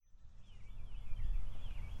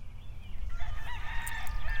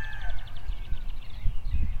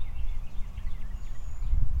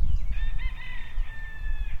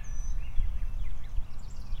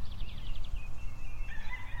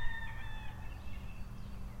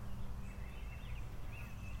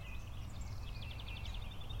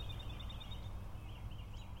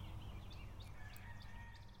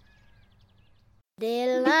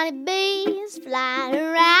Little honeybees flying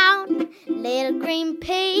around, little green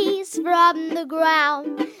peas from the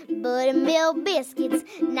ground, buttermilk biscuits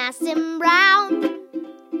nice and brown,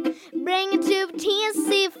 bring it to the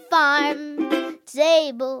Tennessee farm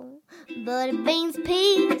table. Butter beans,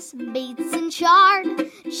 peas, beets and chard,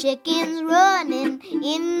 chickens running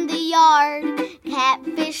in the yard,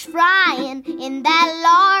 catfish frying in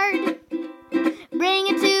that lard. Bring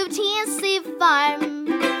it to the Tennessee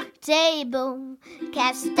farm table.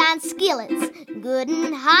 Cast iron skillets, good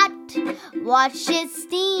and hot. Watch it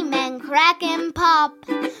steam and crack and pop.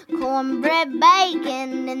 Cornbread,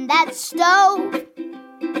 bacon in that stove.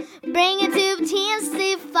 Bring it to the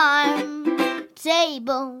Tennessee farm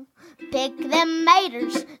table. Pick them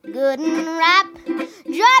maters, good and ripe,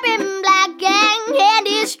 dropping black and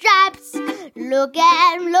candy stripes. Look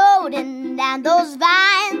at 'em loading down those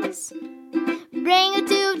vines. Bring it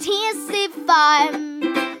to Tennessee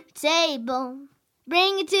farm table.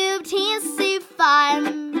 Bring it to Tennessee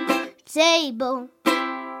farm table.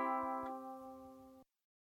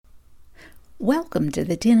 Welcome to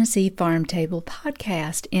the Tennessee Farm Table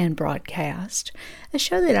podcast and broadcast, a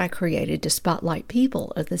show that I created to spotlight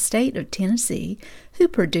people of the state of Tennessee who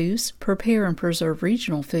produce, prepare, and preserve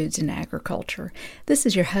regional foods and agriculture. This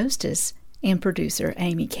is your hostess and producer,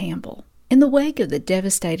 Amy Campbell. In the wake of the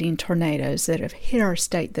devastating tornadoes that have hit our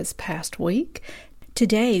state this past week,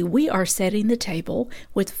 today we are setting the table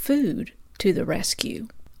with food to the rescue.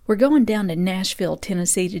 We're going down to Nashville,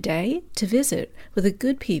 Tennessee today to visit with the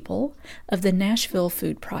good people of the Nashville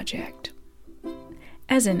Food Project.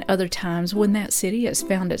 As in other times when that city has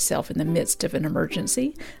found itself in the midst of an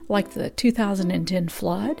emergency, like the 2010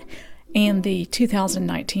 flood and the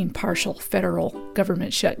 2019 partial federal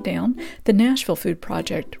government shutdown, the Nashville Food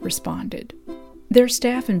Project responded. Their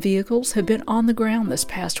staff and vehicles have been on the ground this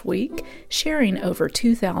past week, sharing over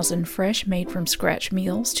 2,000 fresh made-from-scratch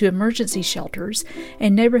meals to emergency shelters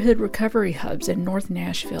and neighborhood recovery hubs in North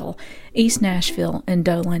Nashville, East Nashville, and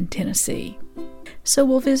Dolan, Tennessee. So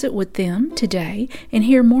we'll visit with them today and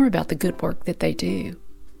hear more about the good work that they do.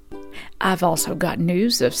 I've also got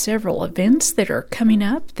news of several events that are coming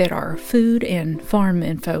up that are food and farm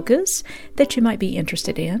in focus that you might be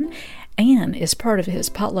interested in. And as part of his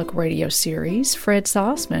potluck radio series, Fred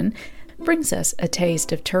Sauceman brings us a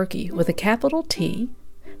taste of turkey with a capital T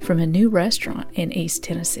from a new restaurant in East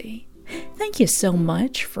Tennessee. Thank you so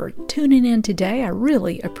much for tuning in today. I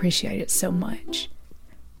really appreciate it so much.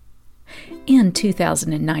 In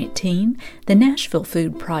 2019, the Nashville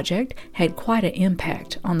Food Project had quite an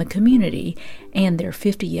impact on the community and their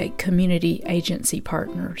 58 community agency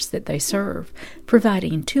partners that they serve,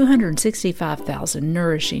 providing 265,000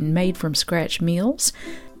 nourishing made-from-scratch meals,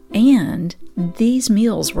 and these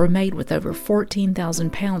meals were made with over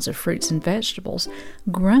 14,000 pounds of fruits and vegetables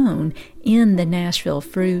grown in the Nashville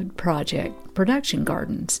Food Project production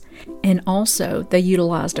gardens. And also, they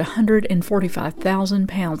utilized 145,000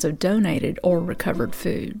 pounds of donated or recovered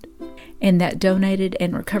food. And that donated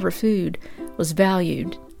and recovered food was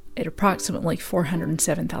valued at approximately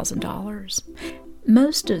 $407,000.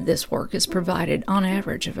 Most of this work is provided on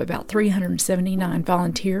average of about 379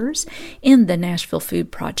 volunteers in the Nashville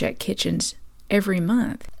Food Project kitchens every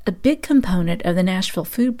month. A big component of the Nashville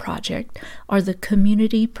Food Project are the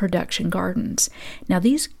community production gardens. Now,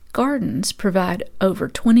 these gardens provide over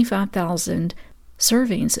 25,000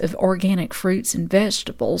 servings of organic fruits and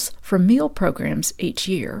vegetables for meal programs each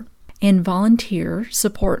year. And volunteers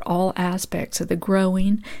support all aspects of the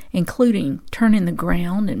growing, including turning the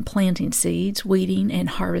ground and planting seeds, weeding, and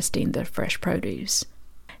harvesting the fresh produce.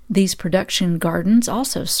 These production gardens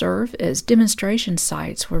also serve as demonstration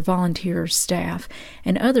sites where volunteers, staff,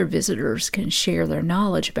 and other visitors can share their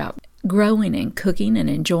knowledge about growing and cooking and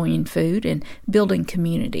enjoying food and building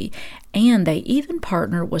community. And they even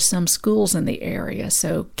partner with some schools in the area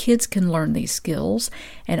so kids can learn these skills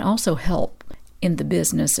and also help in the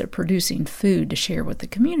business of producing food to share with the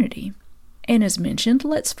community. And as mentioned,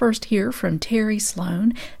 let's first hear from Terry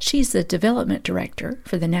Sloan. She's the Development Director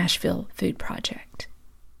for the Nashville Food Project.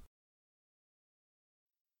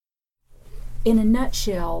 In a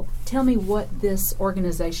nutshell, tell me what this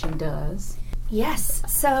organization does. Yes,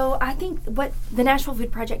 so I think what the Nashville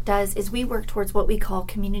Food Project does is we work towards what we call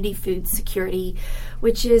community food security,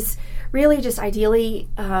 which is really just ideally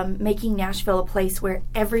making Nashville a place where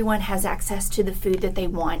everyone has access to the food that they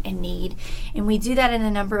want and need. And we do that in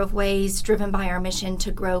a number of ways, driven by our mission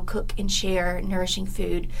to grow, cook, and share nourishing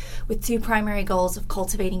food with two primary goals of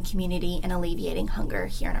cultivating community and alleviating hunger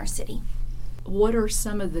here in our city. What are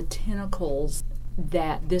some of the tentacles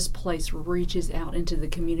that this place reaches out into the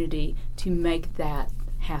community to make that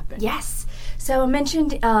happen? Yes. So I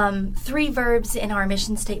mentioned 3 verbs in our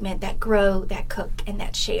mission statement: that grow, that cook, and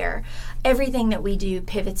that share. Everything that we do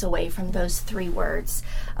pivots away from those 3 words.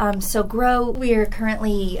 So grow, we are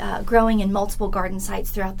currently growing in multiple garden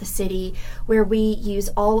sites throughout the city where we use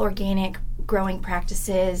all organic growing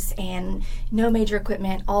practices and no major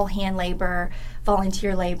equipment, all hand labor,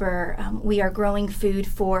 volunteer labor. We are growing food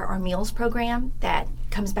for our meals program that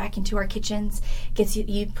comes back into our kitchens, gets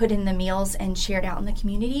you put in the meals and shared out in the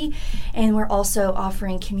community. And we're also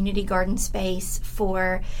offering community garden space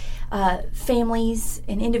for families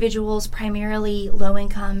and individuals, primarily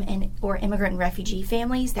low-income and or immigrant and refugee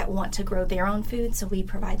families that want to grow their own food. So we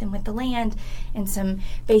provide them with the land and some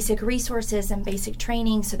basic resources and basic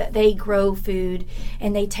training so that they grow food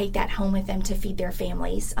and they take that home with them to feed their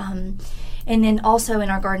families. And then also in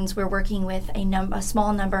our gardens, we're working with a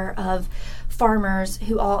small number of farmers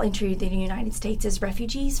who all entered the United States as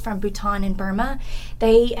refugees from Bhutan and Burma.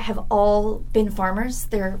 They have all been farmers.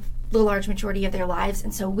 They're the large majority of their lives,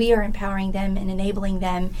 and so we are empowering them and enabling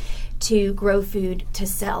them to grow food to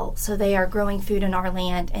sell. So they are growing food in our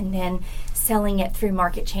land and then selling it through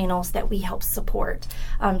market channels that we help support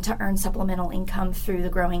to earn supplemental income through the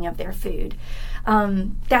growing of their food.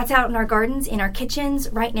 That's out in our gardens. In our kitchens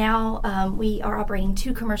right now, we are operating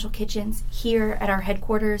 2 commercial kitchens here at our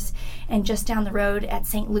headquarters and just down the road at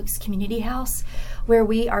St. Luke's Community House, where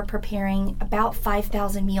we are preparing about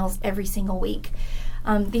 5,000 meals every single week.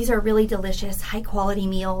 These are really delicious, high-quality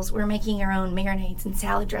meals. We're making our own marinades and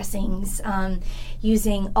salad dressings,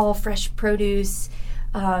 using all fresh produce,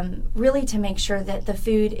 really to make sure that the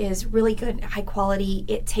food is really good, high quality,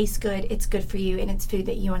 it tastes good, it's good for you, and it's food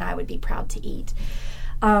that you and I would be proud to eat.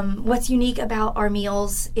 What's unique about our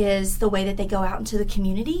meals is the way that they go out into the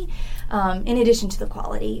community, in addition to the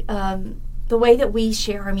quality. The way that we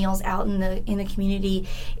share our meals out in the community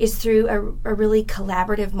is through a really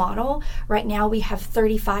collaborative model. Right now we have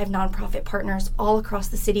 35 nonprofit partners all across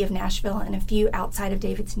the city of Nashville and a few outside of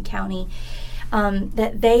Davidson County.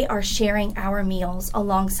 That they are sharing our meals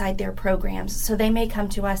alongside their programs. So they may come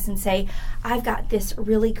to us and say, I've got this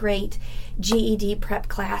really great GED prep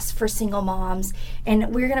class for single moms,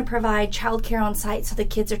 and we're going to provide childcare on site so the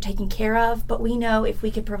kids are taken care of, but we know if we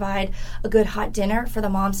could provide a good hot dinner for the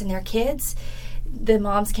moms and their kids, the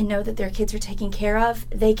moms can know that their kids are taken care of.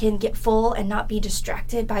 They can get full and not be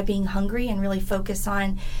distracted by being hungry and really focus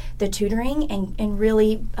on the tutoring and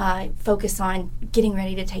really focus on getting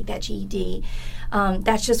ready to take that GED.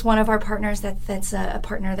 That's just one of our partners. That's a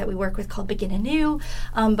partner that we work with called Begin Anew.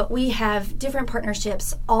 But we have different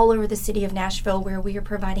partnerships all over the city of Nashville where we are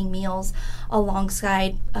providing meals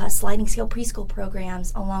alongside sliding scale preschool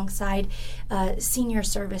programs, alongside senior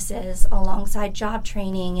services, alongside job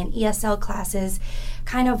training and ESL classes,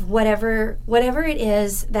 kind of whatever it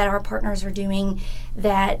is that our partners are doing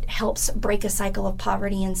that helps break a cycle of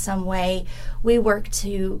poverty in some way. We work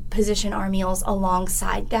to position our meals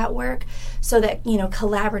alongside that work so that,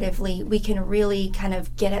 collaboratively we can really kind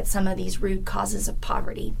of get at some of these root causes of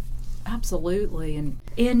poverty. Absolutely.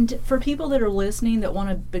 And for people that are listening that want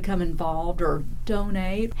to become involved or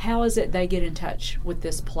donate, how is it they get in touch with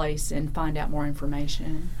this place and find out more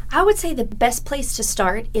information? I would say the best place to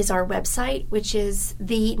start is our website, which is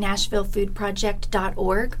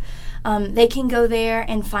thenashvillefoodproject.org. They can go there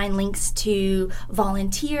and find links to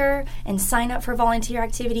volunteer and sign up for volunteer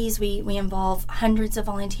activities. We involve hundreds of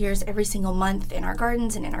volunteers every single month in our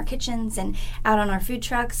gardens and in our kitchens and out on our food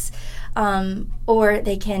trucks. Or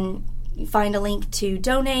they can find a link to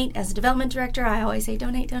donate. As a development director, I always say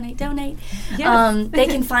donate, donate, donate. Yes. They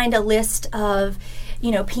can find a list of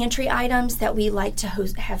pantry items that we like to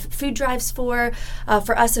have food drives for.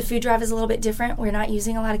 For us, a food drive is a little bit different. We're not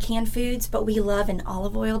using a lot of canned foods, but we love an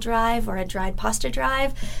olive oil drive or a dried pasta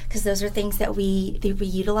drive because those are things that we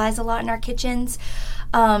utilize a lot in our kitchens.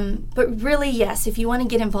 But really, yes, if you want to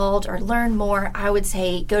get involved or learn more, I would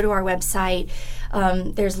say go to our website.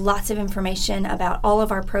 There's lots of information about all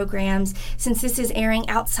of our programs. Since this is airing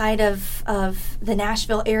outside of the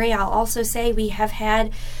Nashville area, I'll also say we have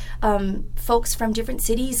had folks from different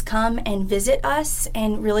cities come and visit us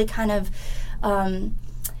and really kind of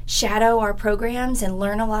shadow our programs and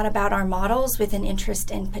learn a lot about our models with an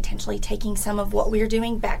interest in potentially taking some of what we're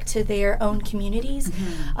doing back to their own communities.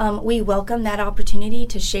 Mm-hmm. We welcome that opportunity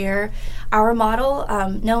to share our model,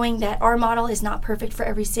 knowing that our model is not perfect for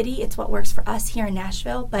every city. It's what works for us here in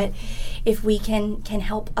Nashville, but if we can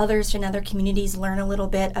help others in other communities learn a little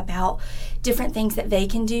bit about different things that they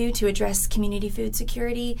can do to address community food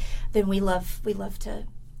security, then we love to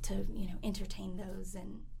entertain those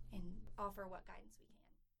and offer what guidance we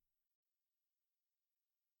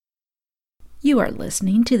can. You are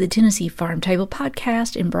listening to the Tennessee Farm Table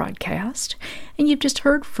podcast and broadcast, and you've just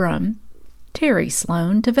heard from Terry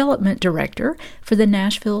Sloan, Development Director for the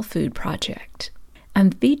Nashville Food Project.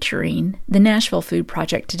 I'm featuring the Nashville Food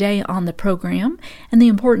Project today on the program and the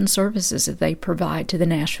important services that they provide to the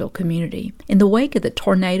Nashville community. In the wake of the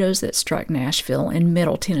tornadoes that struck Nashville in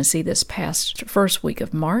Middle Tennessee this past first week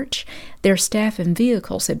of March, their staff and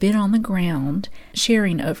vehicles have been on the ground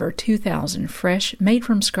sharing over 2,000 fresh,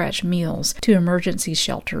 made-from-scratch meals to emergency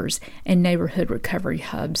shelters and neighborhood recovery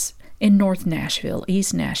hubs in North Nashville,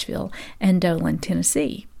 East Nashville, and Dolan,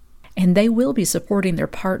 Tennessee. And they will be supporting their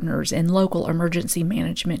partners and local emergency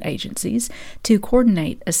management agencies to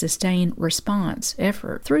coordinate a sustained response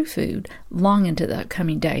effort through food long into the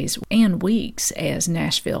upcoming days and weeks as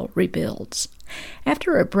Nashville rebuilds.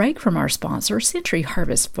 After a break from our sponsor, Century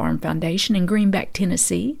Harvest Farm Foundation in Greenback,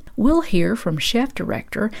 Tennessee, we'll hear from Chef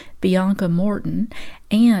Director Bianca Morton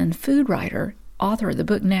and food writer, author of the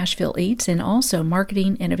book Nashville Eats, and also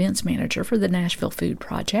Marketing and Events Manager for the Nashville Food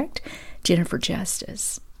Project, Jennifer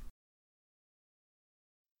Justice.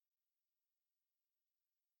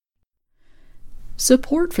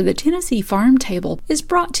 Support for the Tennessee Farm Table is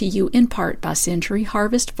brought to you in part by Century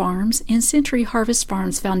Harvest Farms and Century Harvest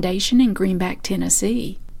Farms Foundation in Greenback,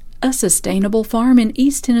 Tennessee. A sustainable farm in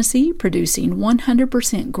East Tennessee producing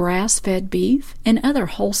 100% grass-fed beef and other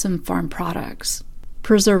wholesome farm products.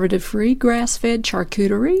 Preservative-free grass-fed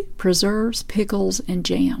charcuterie, preserves, pickles, and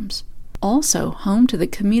jams. Also home to the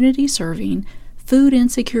community-serving, food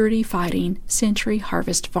insecurity fighting Century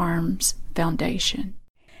Harvest Farms Foundation.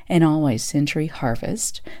 And always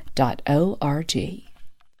centuryharvest.org.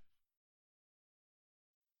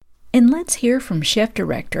 And let's hear from Chef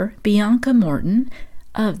Director Bianca Morton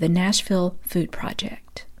of the Nashville Food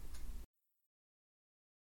Project.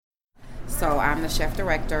 So I'm the Chef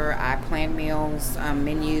Director. I plan meals,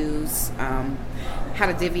 menus, how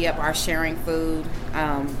to divvy up our sharing food,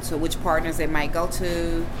 to which partners it might go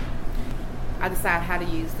to. I decide how to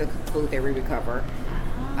use the food that we recover.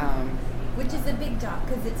 Which is a big job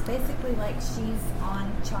because it's basically like she's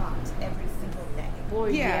on chopped every single day.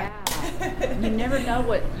 Boy, yeah. You never know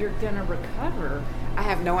what you're going to recover. I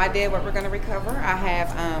have no idea what we're going to recover. I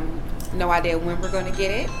have no idea when we're going to get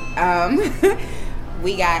it.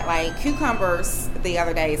 We got like cucumbers the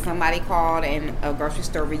other day. Somebody called and a grocery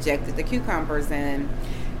store rejected the cucumbers, and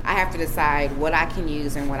I have to decide what I can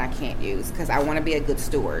use and what I can't use because I want to be a good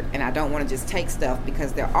steward and I don't want to just take stuff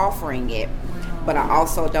because they're offering it. But I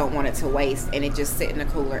also don't want it to waste and it just sit in the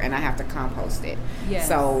cooler and I have to compost it. Yes.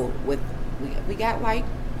 So we got like,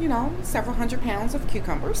 several hundred pounds of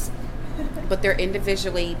cucumbers, but they're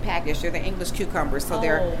individually packaged. They're the English cucumbers, so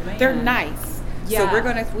they're nice. Yeah. So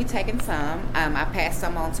we taking some. I passed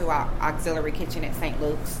some on to our auxiliary kitchen at St.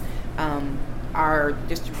 Luke's. Our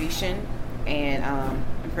distribution and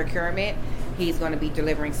procurement. He's going to be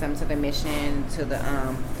delivering some to the mission, to the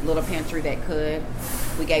little pantry that could.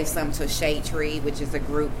 We gave some to Shade Tree, which is a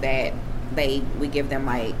group that we give them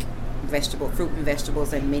like fruit and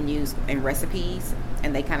vegetables and menus and recipes,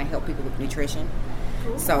 and they kind of help people with nutrition.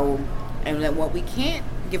 Cool. So, and then what we can't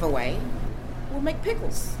give away, we'll make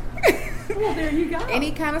pickles. Well, there you go.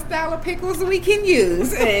 Any kind of style of pickles we can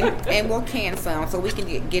use, and we'll can some so we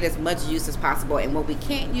can get as much use as possible. And what we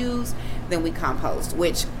can't use, then we compost,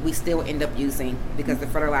 which we still end up using because the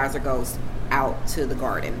fertilizer goes out to the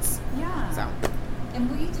gardens. Yeah. So. And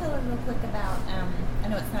will you tell her real quick about, I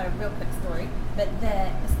know it's not a real quick story, but the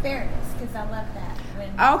asparagus, because I love that.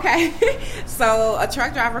 Okay. So a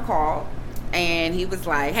truck driver called. And he was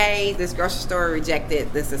like, hey, this grocery store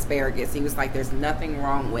rejected this asparagus. He was like, there's nothing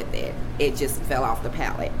wrong with it. It just fell off the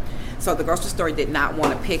pallet. So the grocery store did not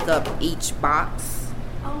want to pick up each box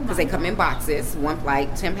because they come in boxes,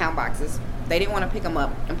 like 10-pound boxes. They didn't want to pick them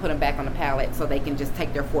up and put them back on the pallet so they can just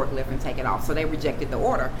take their forklift and take it off. So they rejected the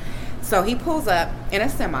order. So he pulls up in a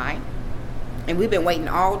semi, and we've been waiting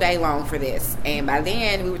all day long for this. And by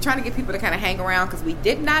then, we were trying to get people to kind of hang around because we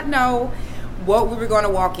did not know what we were going to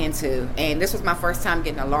walk into. And this was my first time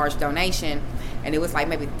getting a large donation, and it was like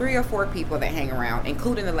maybe 3 or 4 people that hang around,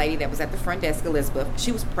 including the lady that was at the front desk, Elizabeth.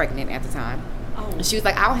 She was pregnant at the time. And she was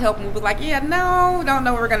like, I'll help. And we were like, yeah, no, don't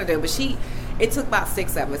know what we're going to do. But it took about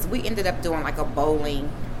 6 of us. We ended up doing like a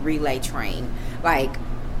bowling relay train,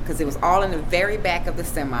 because it was all in the very back of the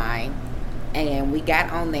semi. And we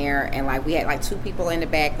got on there, and like we had like 2 people in the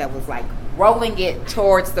back that was like rolling it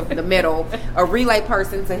towards the middle, a relay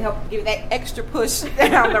person to help give that extra push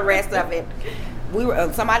down the rest of it.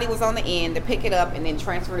 Somebody was on the end to pick it up and then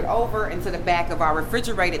transfer it over into the back of our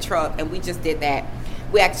refrigerated truck, and we just did that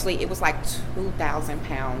It was like 2,000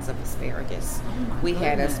 pounds of asparagus. We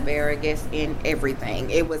had goodness. asparagus in everything.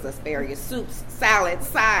 It was asparagus soups, salads,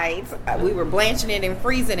 sides. We were blanching it and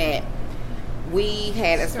freezing it. We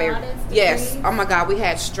had asparagus. Stratas to Yes. freeze? Oh my God. We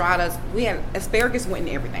had stratas. We had asparagus went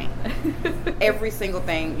in everything. Every single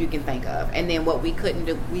thing you can think of. And then what we couldn't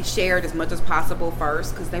do, we shared as much as possible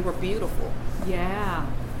first because they were beautiful. Yeah.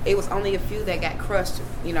 It was only a few that got crushed,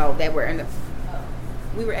 that were in the.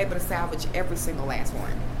 We were able to salvage every single last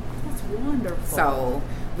one. That's wonderful. So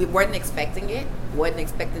we wasn't expecting it. Wasn't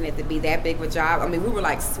expecting it to be that big of a job. I mean, we were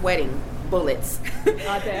like sweating bullets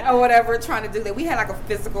or whatever trying to do that. We had like a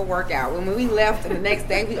physical workout. When we left and the next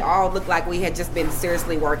day, we all looked like we had just been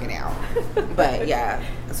seriously working out. But yeah,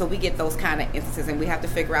 so we get those kind of instances and we have to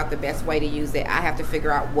figure out the best way to use it. I have to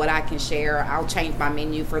figure out what I can share. I'll change my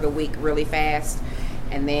menu for the week really fast.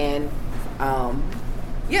 And then,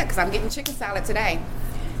 because I'm getting chicken salad today.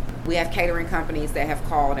 We have catering companies that have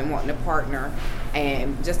called and wanting to partner,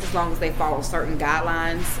 and just as long as they follow certain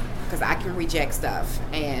guidelines, because I can reject stuff,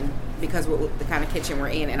 and because we're the kind of kitchen we're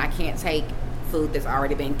in, and I can't take food that's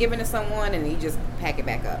already been given to someone and you just pack it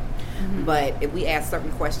back up. Mm-hmm. But if we ask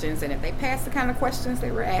certain questions, and if they pass the kind of questions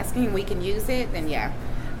that we're asking and we can use it, then yeah,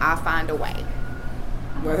 I'll find a way.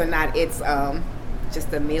 Whether or not it's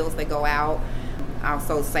just the meals that go out. I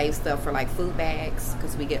also save stuff for like food bags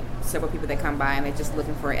because we get several people that come by and they're just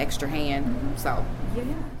looking for an extra hand. Mm-hmm. So yeah.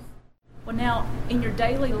 Well, now in your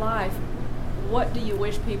daily life, what do you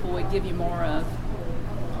wish people would give you more of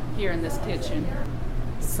here in this kitchen?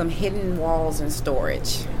 Some hidden walls and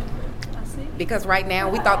storage. I see. Because right now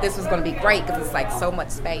we thought this was going to be great because it's like so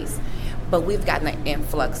much space. But we've gotten an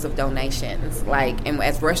influx of donations, and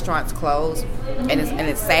as restaurants close, and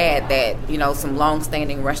it's sad that some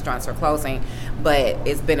long-standing restaurants are closing, but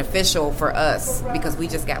it's beneficial for us because we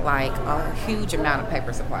just got like a huge amount of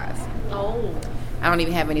paper supplies. Oh. I don't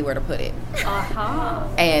even have anywhere to put it. Uh-huh.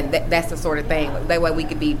 And that's the sort of thing. That way we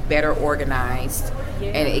could be better organized,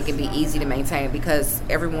 yes. And it can be easy to maintain because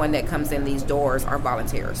everyone that comes in these doors are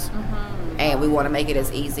volunteers, and we want to make it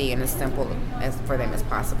as easy and as simple as for them as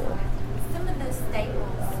possible. Some of those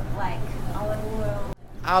staples, like olive oil.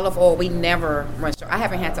 Olive oil, we never run short. I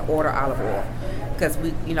haven't had to order olive oil because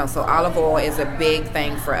so olive oil is a big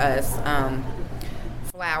thing for us.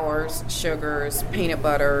 Flours, sugars, peanut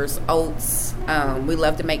butters, oats. We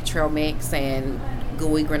love to make trail mix and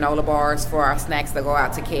gooey granola bars for our snacks that go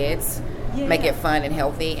out to kids. Yeah. Make it fun and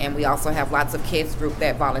healthy. And we also have lots of kids group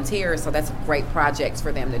that volunteer, so that's great projects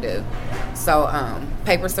for them to do. So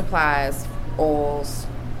paper supplies, oils,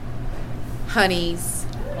 honeys,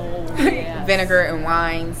 yes. vinegar and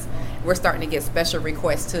wines. We're starting to get special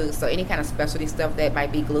requests too. So any kind of specialty stuff that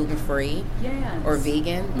might be gluten-free yes. or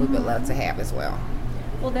vegan, we would love to have as well.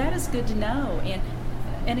 Well, that is good to know.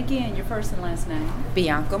 And again, your first and last name?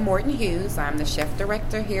 Bianca Morton Hughes. I'm the chef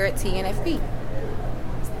director here at TNFP.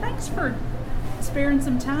 Thanks for sparing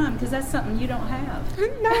some time because that's something you don't have.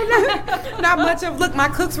 No, not much of. Look, my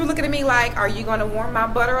cooks were looking at me like, "Are you going to warm my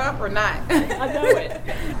butter up or not?" I know it.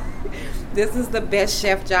 This is the best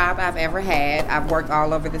chef job I've ever had. I've worked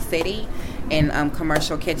all over the city in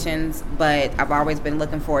commercial kitchens, but I've always been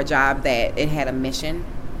looking for a job that it had a mission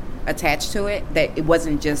attached to it, that it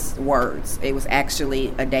wasn't just words. It was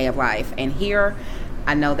actually a day of life. And here,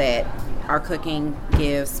 I know that our cooking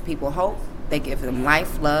gives people hope. They give them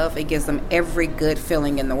life, love. It gives them every good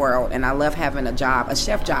feeling in the world. And I love having a job, a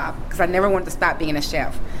chef job, because I never wanted to stop being a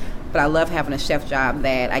chef. But I love having a chef job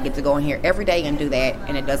that I get to go in here every day and do that,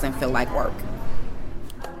 and it doesn't feel like work.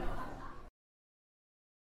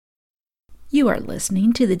 You are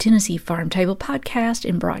listening to the Tennessee Farm Table podcast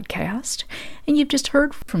and broadcast, and you've just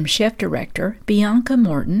heard from Chef Director Bianca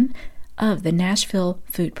Morton of the Nashville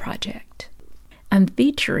Food Project. I'm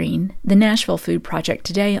featuring the Nashville Food Project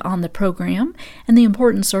today on the program and the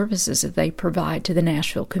important services that they provide to the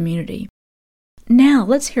Nashville community. Now,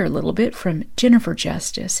 let's hear a little bit from Jennifer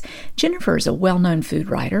Justice. Jennifer is a well-known food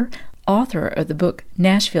writer, author of the book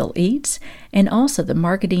Nashville Eats, and also the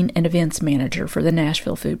marketing and events manager for the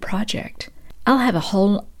Nashville Food Project. I'll have a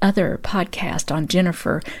whole other podcast on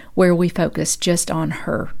Jennifer where we focus just on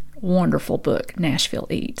her wonderful book, Nashville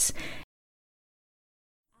Eats.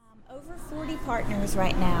 Over 40 partners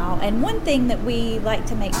right now, and one thing that we like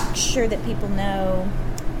to make sure that people know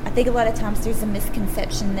I think a lot of times there's a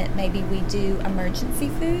misconception that maybe we do emergency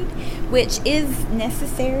food, which is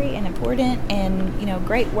necessary and important and,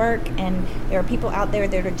 great work, and there are people out there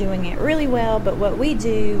that are doing it really well, but what we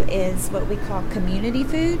do is what we call community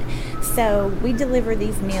food. So we deliver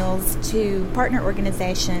these meals to partner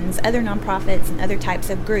organizations, other nonprofits, and other types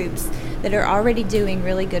of groups that are already doing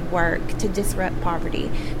really good work to disrupt poverty.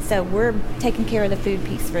 So we're taking care of the food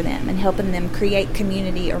piece for them and helping them create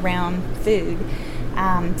community around food.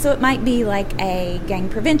 So it might be like a gang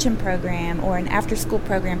prevention program or an after-school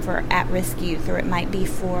program for at-risk youth, or it might be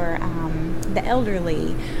for the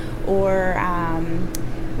elderly, or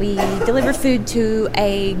we deliver food to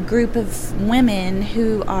a group of women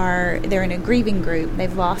they're in a grieving group.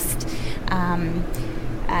 They've lost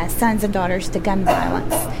sons and daughters to gun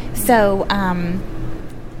violence. So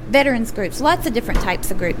veterans groups, lots of different types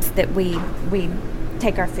of groups that we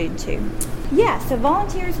take our food to. Yeah, so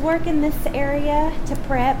volunteers work in this area to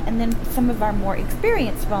prep, and then some of our more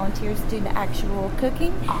experienced volunteers do the actual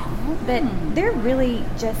cooking. But they're really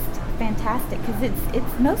just fantastic because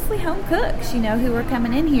it's mostly home cooks, who are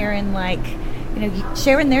coming in here and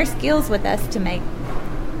sharing their skills with us to make,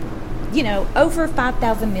 over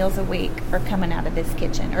 5,000 meals a week are coming out of this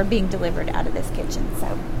kitchen or being delivered out of this kitchen.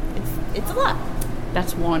 So it's a lot.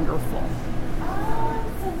 That's wonderful.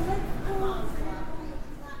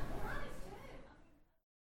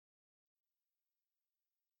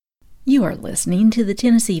 You are listening to the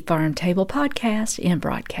Tennessee Farm Table podcast and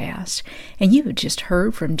broadcast, and you have just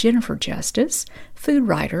heard from Jennifer Justice, food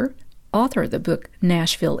writer, author of the book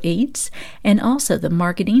Nashville Eats, and also the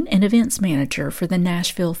marketing and events manager for the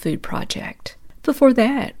Nashville Food Project. Before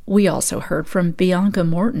that, we also heard from Bianca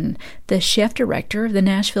Morton, the chef director of the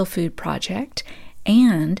Nashville Food Project,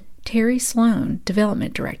 and Terry Sloan,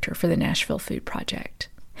 development director for the Nashville Food Project.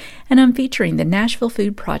 And I'm featuring the Nashville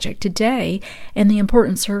Food Project today and the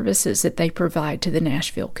important services that they provide to the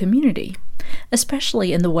Nashville community,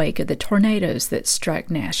 especially in the wake of the tornadoes that struck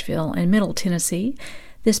Nashville and Middle Tennessee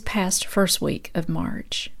this past first week of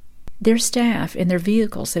March. Their staff and their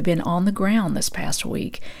vehicles have been on the ground this past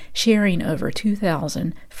week, sharing over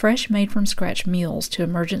 2,000 fresh made-from-scratch meals to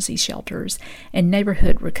emergency shelters and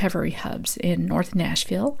neighborhood recovery hubs in North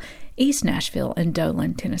Nashville, East Nashville, and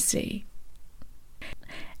Dolan, Tennessee.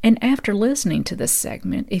 And after listening to this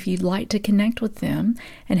segment, if you'd like to connect with them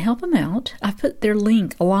and help them out, I've put their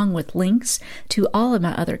link along with links to all of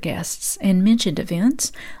my other guests and mentioned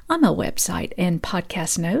events on my website and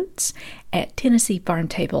podcast notes at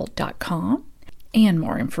TennesseeFarmTable.com, and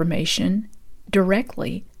more information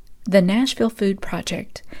directly, the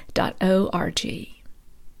NashvilleFoodProject.org.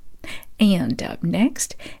 And up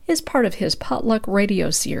next is part of his Potluck radio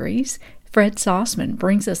series. Fred Sossman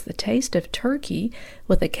brings us the taste of turkey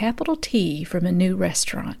with a capital T from a new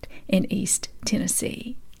restaurant in East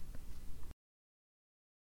Tennessee.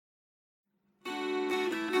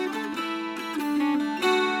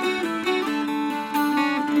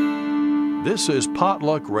 This is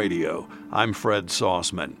Potluck Radio. I'm Fred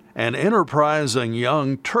Sossman. An enterprising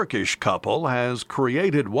young Turkish couple has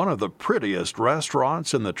created one of the prettiest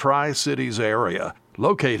restaurants in the Tri-Cities area,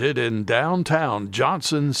 located in downtown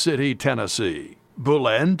Johnson City, Tennessee.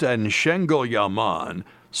 Bülent and Şengül Yaman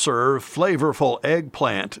serve flavorful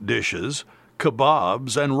eggplant dishes,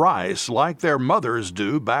 kebabs, and rice like their mothers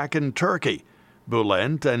do back in Turkey.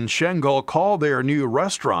 Bülent and Şengül call their new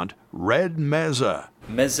restaurant Red Meze.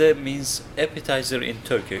 Meze means appetizer in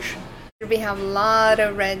Turkish. We have a lot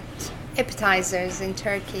of red appetizers in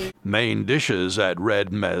Turkey. Main dishes at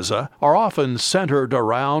Red Meze are often centered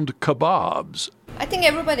around kebabs. I think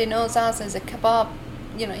everybody knows us as a kebab.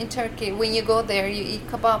 In Turkey, when you go there, you eat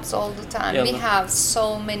kebabs all the time. Yeah. We have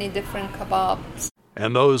so many different kebabs.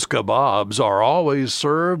 And those kebabs are always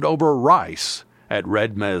served over rice at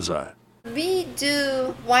Red Meze. We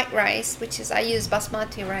do white rice, which is, I use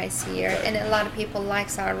basmati rice here, and a lot of people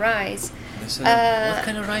likes our rice. So what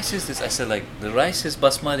kind of rice is this? I said, the rice is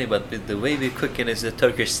basmati, but the way we cook it is the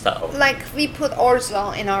Turkish style. We put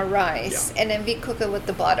orzo in our rice, and then we cook it with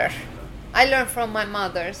the butter. I learned from my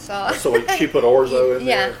mother, so... So she put orzo in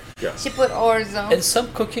there? Yeah, she put orzo. And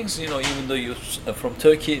some cookings, even though you're from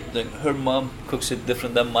Turkey, her mom cooks it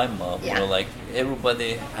different than my mom. Yeah.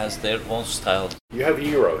 Everybody has their own style. You have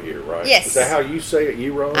gyro here, right? Yes. Is that how you say it,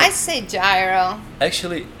 gyro? I say gyro.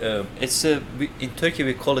 Actually, in Turkey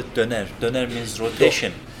we call it döner. Döner means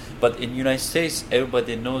rotation. But in United States,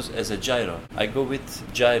 everybody knows as a gyro. I go with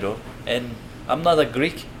gyro, and I'm not a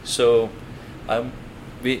Greek, so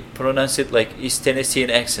we pronounce it like East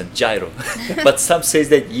Tennessean accent, gyro. But some says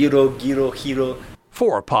that gyro, hero.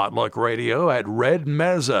 for Potluck Radio at Red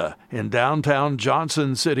Mesa in downtown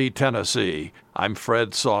Johnson City, Tennessee. I'm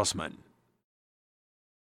Fred Sauceman.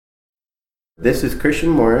 This is Christian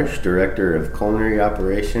Morris, Director of Culinary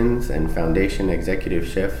Operations and Foundation Executive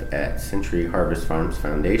Chef at Century Harvest Farms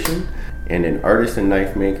Foundation, and an artist and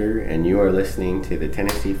knife maker, and you are listening to the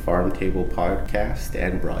Tennessee Farm Table podcast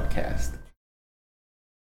and broadcast.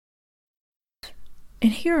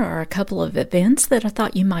 And here are a couple of events that I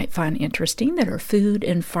thought you might find interesting that are food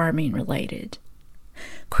and farming related.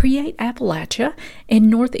 Create Appalachia in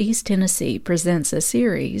Northeast Tennessee presents a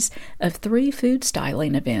series of 3 food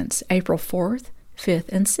styling events, April 4th, 5th,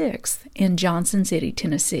 and 6th in Johnson City,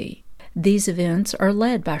 Tennessee. These events are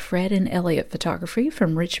led by Fred and Elliott Photography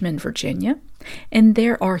from Richmond, Virginia, and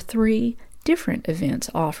there are 3 different events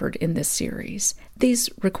offered in this series. These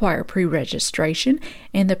require pre-registration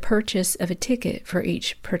and the purchase of a ticket for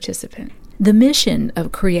each participant. The mission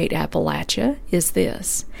of Create Appalachia is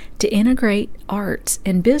this: to integrate arts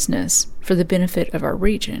and business for the benefit of our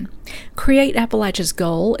region. Create Appalachia's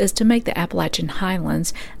goal is to make the Appalachian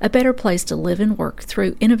Highlands a better place to live and work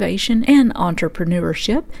through innovation and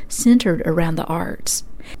entrepreneurship centered around the arts.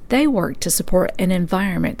 They work to support an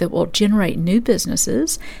environment that will generate new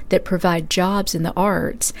businesses that provide jobs in the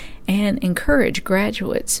arts and encourage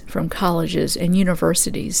graduates from colleges and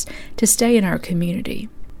universities to stay in our community.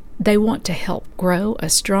 They want to help grow a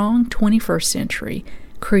strong 21st century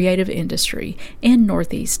creative industry in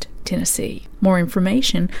Northeast Tennessee. More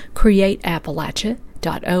information,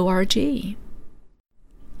 createappalachia.org.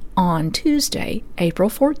 On Tuesday, April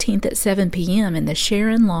 14th at 7 p.m. in the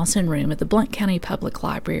Sharon Lawson Room at the Blount County Public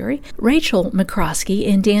Library, Rachel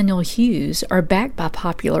McCroskey and Daniel Hughes are back by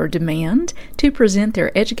popular demand to present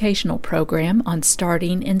their educational program on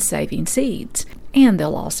starting and saving seeds. And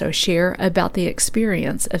they'll also share about the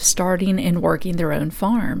experience of starting and working their own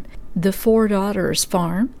farm, the Four Daughters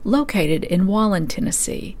Farm, located in Wallen,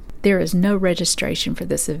 Tennessee. There is no registration for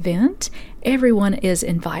this event. Everyone is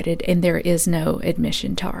invited, and there is no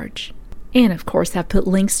admission charge. And of course, I've put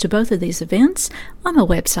links to both of these events on my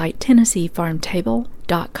website,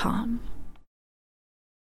 TennesseeFarmTable.com.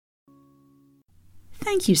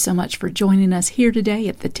 Thank you so much for joining us here today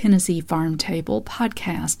at the Tennessee Farm Table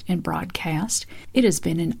podcast and broadcast. It has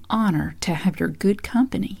been an honor to have your good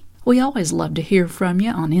company. We always love to hear from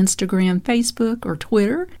you on Instagram, Facebook, or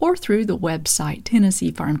Twitter, or through the website,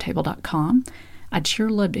 TennesseeFarmTable.com. I'd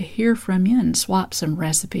sure love to hear from you and swap some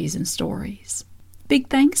recipes and stories. Big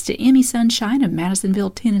thanks to Emmy Sunshine of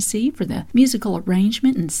Madisonville, Tennessee for the musical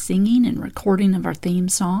arrangement and singing and recording of our theme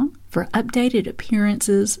song. For updated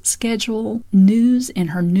appearances, schedule, news,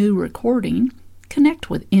 and her new recording,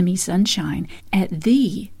 connect with Emmy Sunshine at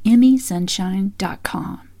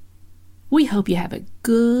theemmysunshine.com. We hope you have a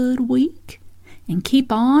good week and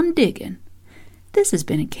keep on digging. This has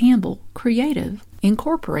been a Campbell Creative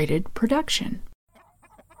Incorporated production.